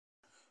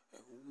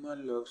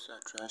Woman loves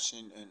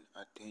attraction and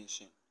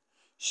attention.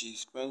 She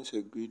spends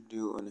a great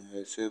deal on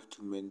herself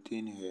to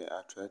maintain her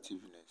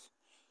attractiveness.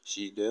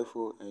 She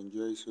therefore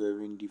enjoys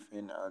wearing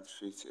different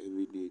outfits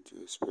every day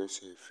to express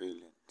her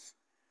feelings.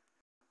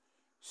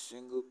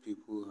 Single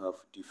people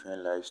have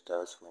different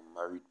lifestyles from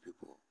married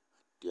people.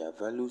 Their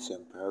values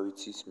and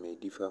priorities may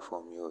differ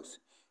from yours.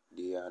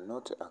 They are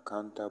not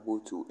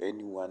accountable to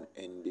anyone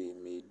and they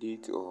may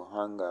date or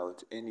hang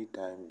out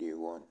anytime they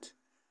want.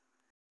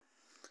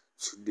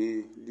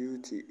 Today, due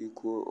to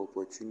equal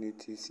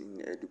opportunities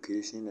in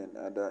education and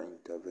other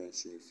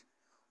interventions,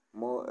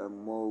 more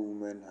and more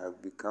women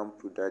have become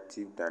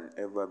productive than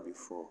ever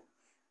before.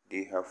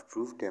 They have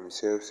proved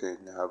themselves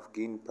and have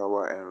gained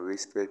power and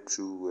respect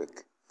through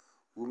work.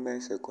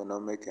 Women's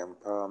economic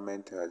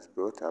empowerment has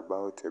brought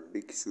about a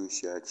big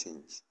social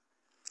change.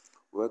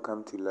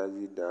 Welcome to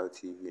Lazy Dial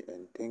TV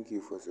and thank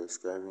you for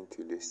subscribing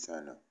to this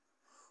channel.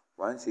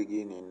 Once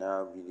again in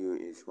our video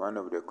is one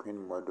of the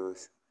queen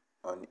models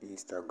on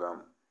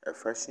Instagram, a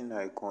fashion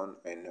icon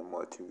and a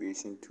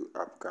motivation to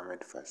upcoming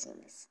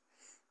fashionists.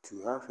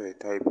 To have a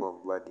type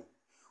of body,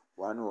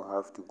 one will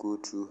have to go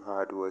through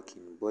hard work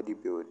in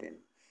bodybuilding,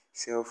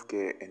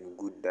 self-care and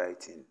good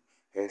dieting.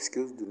 Her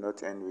skills do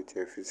not end with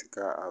her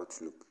physical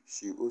outlook.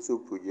 She also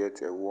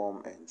projects a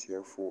warm and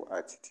cheerful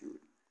attitude.